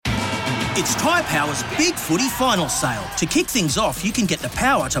It's Tyre Power's Big Footy Final Sale. To kick things off, you can get the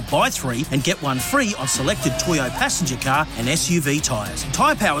power to buy 3 and get 1 free on selected Toyo passenger car and SUV tyres.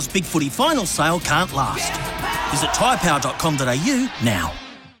 Tyre Power's Big Footy Final Sale can't last. Visit tyrepower.com.au now.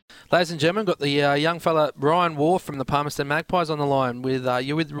 Ladies and gentlemen, got the young fella Ryan Warfe from the Palmerston Magpies on the line.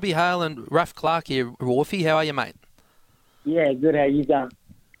 You're with Robbie Hale and Raf Clark here. Warfe, how are you, mate? Yeah, good. How you going?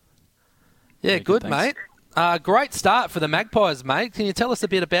 Yeah, good, mate. Great start for the Magpies, mate. Can you tell us a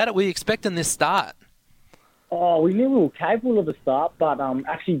bit about it? Were you expecting this start? Oh, we knew we were capable of a start, but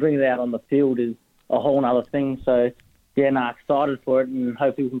actually bringing it out on the field is a whole other thing. So, yeah, excited for it, and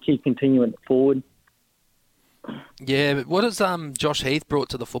hopefully we can keep continuing it forward. Yeah, but what has Josh Heath brought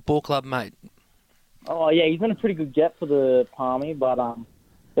to the football club, mate? Oh, yeah, he's been a pretty good get for the Palmy, but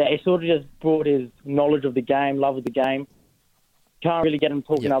yeah, he sort of just brought his knowledge of the game, love of the game. Can't really get him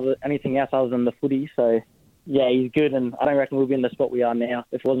talking anything else other than the footy, so yeah, he's good, and I don't reckon we'll be in the spot we are now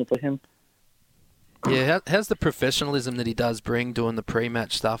if it wasn't for him. Yeah, how's the professionalism that he does bring doing the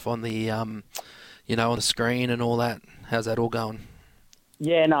pre-match stuff on the, on the screen and all that? How's that all going?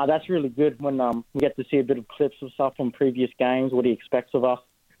 Yeah, that's really good when we get to see a bit of clips of stuff from previous games, what he expects of us.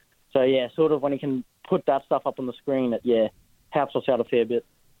 So, yeah, sort of when he can put that stuff up on the screen, it helps us out a fair bit.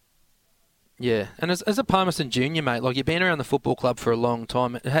 Yeah, and as a Palmerston junior, mate, like you've been around the football club for a long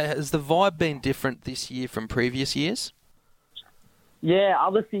time. Has the vibe been different this year from previous years? Yeah,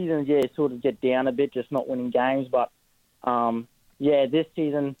 other seasons, sort of get down a bit, just not winning games. But, this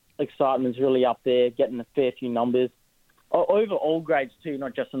season, excitement's really up there, getting a fair few numbers. Over all grades too,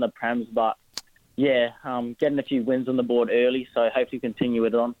 not just in the Prems, but getting a few wins on the board early, so hopefully continue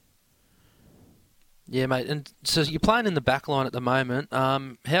it on. Yeah, mate, and so you're playing in the back line at the moment.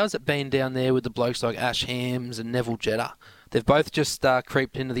 How's it been down there with the blokes like Ash Hams and Neville Jetta? They've both just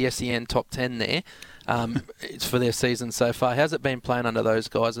creeped into the SEN top 10 there it's for their season so far. How's it been playing under those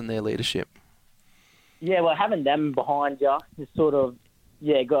guys and their leadership? Yeah, well, having them behind you is sort of,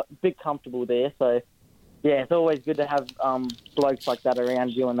 got a bit comfortable there, so... Yeah, it's always good to have blokes like that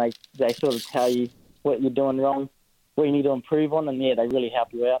around you, and they sort of tell you what you're doing wrong, what you need to improve on, and they really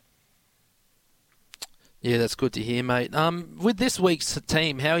help you out. Yeah, that's good to hear, mate. With this week's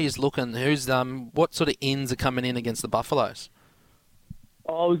team, how are you looking? What sort of ins are coming in against the Buffaloes?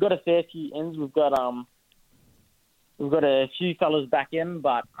 Oh, we've got a fair few ins. We've got a few fellas back in,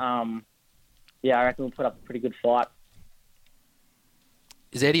 but I reckon we'll put up a pretty good fight.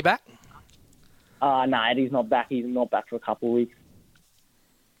 Is Eddie back? No, Eddie's not back. He's not back for a couple of weeks.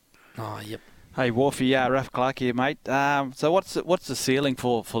 Oh, yep. Hey, Warfe, Raf Clark here, mate. So what's the ceiling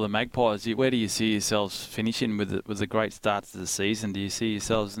for the Magpies? Where do you see yourselves finishing with a great start to the season? Do you see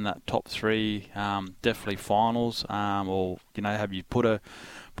yourselves in that top 3, definitely finals, or have you put a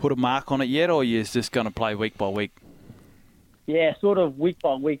mark on it yet, or are you just going to play week by week? Yeah, sort of week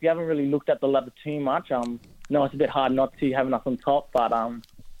by week. We haven't really looked at the ladder too much. No, it's a bit hard not to having us on top, but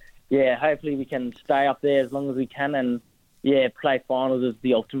hopefully we can stay up there as long as we can, and play finals is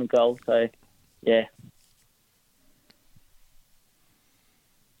the ultimate goal. So, yeah.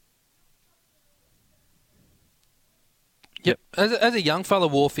 Yep. As a young fella,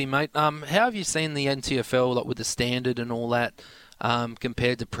 Warfe, mate, how have you seen the NTFL with the standard and all that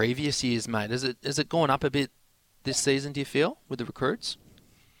compared to previous years, mate? Has it gone up a bit this season? Do you feel with the recruits?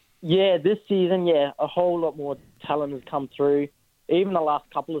 Yeah, this season, a whole lot more talent has come through. Even the last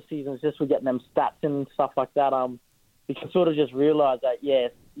couple of seasons, just with getting them stats and stuff like that, you can sort of just realise that,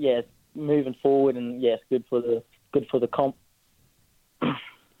 it's moving forward, and it's good for the comp.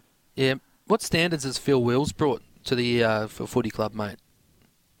 Yeah. What standards has Phil Wills brought to the footy club, mate?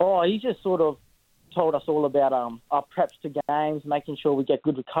 Oh, he just sort of told us all about our preps to games, making sure we get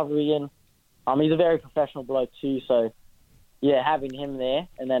good recovery in. He's a very professional bloke too, so having him there,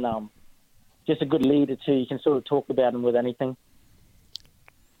 and then just a good leader too. You can sort of talk about him with anything.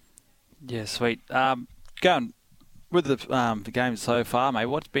 Yeah, sweet. Going with the game so far, mate,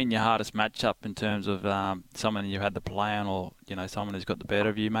 what's been your hardest matchup in terms of someone you had to play on, or someone who's got the better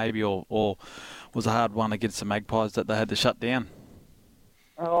of you, maybe, or was a hard one against the Magpies that they had to shut down?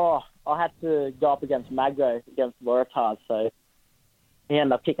 Oh, I had to go up against Magro against Waratahs, so he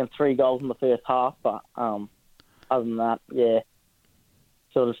ended up kicking 3 goals in the first half. But other than that,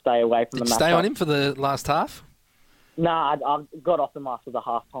 sort of stay away from the matchup. Did you stay on him for the last half? No, I got off him after the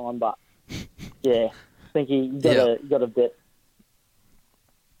half time, but I think he got a bit.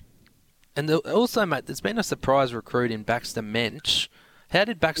 And also, mate, there's been a surprise recruit in Baxter Mensch. How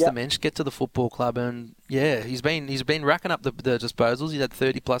did Baxter Mensch get to the football club? And he's been racking up the disposals. He's had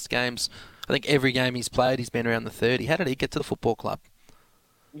 30+ games. I think every game he's played, he's been around the 30. How did he get to the football club?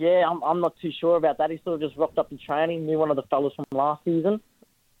 Yeah, I'm not too sure about that. He sort of just rocked up in training, knew one of the fellas from last season,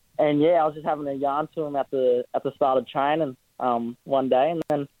 And yeah, I was just having a yarn to him at the start of training one day, and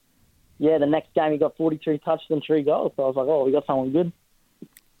then the next game he got 43 touches and 3 goals. So I was like, oh, we got someone good.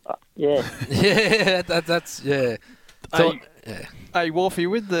 Yeah. Yeah, that's yeah. So, Hey, Warfe,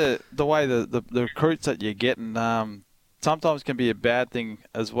 with the way the recruits that you're getting, sometimes can be a bad thing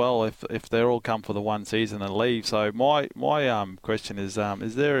as well if they all come for the one season and leave. So my question is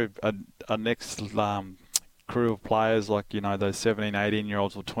there a next crew of players like, those 17,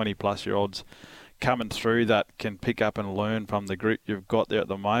 18-year-olds or 20-plus-year-olds coming through that can pick up and learn from the group you've got there at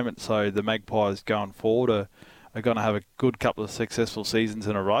the moment, so the Magpies going forward are going to have a good couple of successful seasons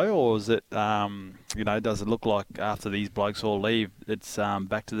in a row? Or is it, does it look like after these blokes all leave, it's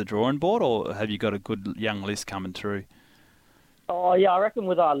back to the drawing board, or have you got a good young list coming through? Oh, yeah, I reckon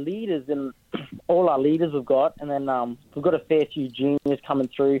with our leaders and all our leaders we've got, and then we've got a fair few juniors coming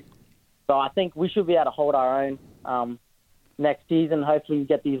through. So I think we should be able to hold our own next season. Hopefully we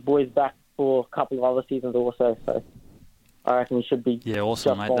get these boys back for a couple of other seasons also. So I reckon we should be. Yeah,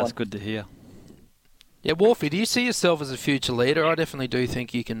 awesome, mate. That's good to hear. Yeah, Warfe, do you see yourself as a future leader? I definitely do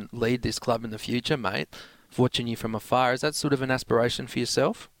think you can lead this club in the future, mate. Watching you from afar, is that sort of an aspiration for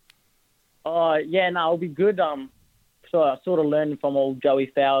yourself? Yeah, no, it'll be good. So I sort of learned from old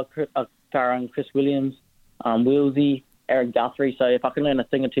Joey Farrow and Chris Williams, Wilsey, Eric Guthrie. So if I can learn a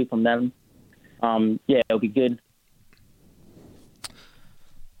thing or two from them, it'll be good.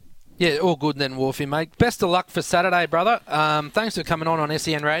 Yeah, all good then, Warfe, mate. Best of luck for Saturday, brother. Thanks for coming on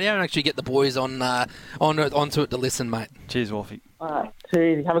SEN Radio, and actually get the boys onto it to listen, mate. Cheers, Warfe. All right,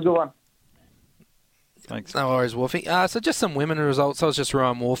 cheers. Have a good one. Thanks. No worries, Warfe. So just some women results. I was just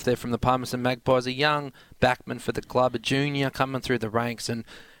Ryan Warfe there from the Palmerston Magpies, a young backman for the club, a junior coming through the ranks, and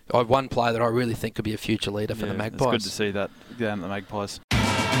one player that I really think could be a future leader for the Magpies. It's good to see that down at the Magpies.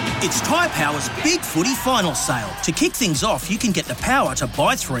 It's Tyre Power's Big Footy Final Sale. To kick things off, you can get the power to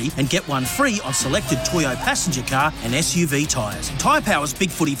buy 3 and get 1 free on selected Toyo passenger car and SUV tyres. Tyre Power's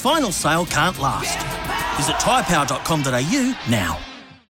Big Footy Final Sale can't last. Visit tyrepower.com.au now.